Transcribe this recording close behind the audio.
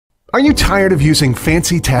Are you tired of using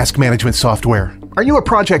fancy task management software? Are you a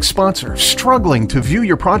project sponsor struggling to view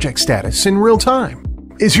your project status in real time?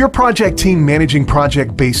 Is your project team managing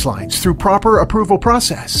project baselines through proper approval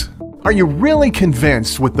process? Are you really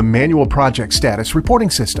convinced with the manual project status reporting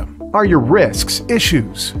system? Are your risks,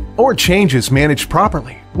 issues, or changes managed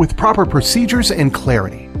properly with proper procedures and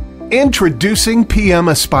clarity? Introducing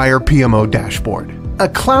PMASPIRE.COM Dashboard, a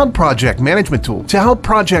cloud project management tool to help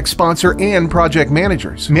project sponsor and project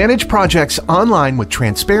managers manage projects online with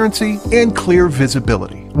transparency and clear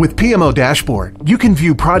visibility. With PMO Dashboard, you can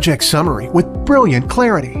view project summary with brilliant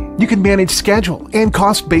clarity. You can manage schedule and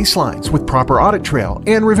cost baselines with proper audit trail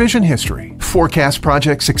and revision history. Forecast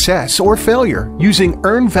project success or failure using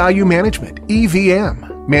Earned Value Management,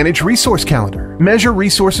 EVM. Manage resource calendar. Measure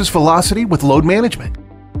resources velocity with load management.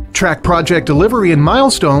 Track project delivery and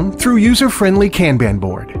milestone through user-friendly Kanban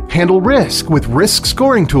board. Handle risk with risk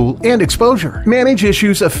scoring tool and exposure. Manage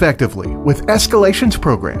issues effectively with Escalations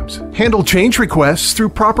Programs. Handle change requests through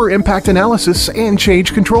proper impact analysis and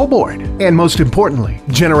change control board. And most importantly,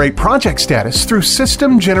 generate project status through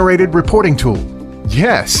system-generated reporting tool.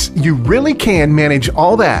 Yes, you really can manage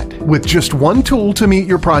all that with just one tool to meet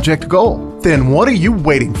your project goal. Then what are you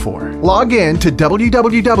waiting for? Log in to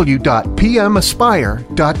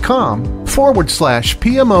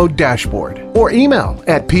www.PMASPIRE.com/PMO Dashboard or email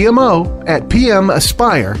at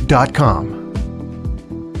PMO@PMASPIRE.com.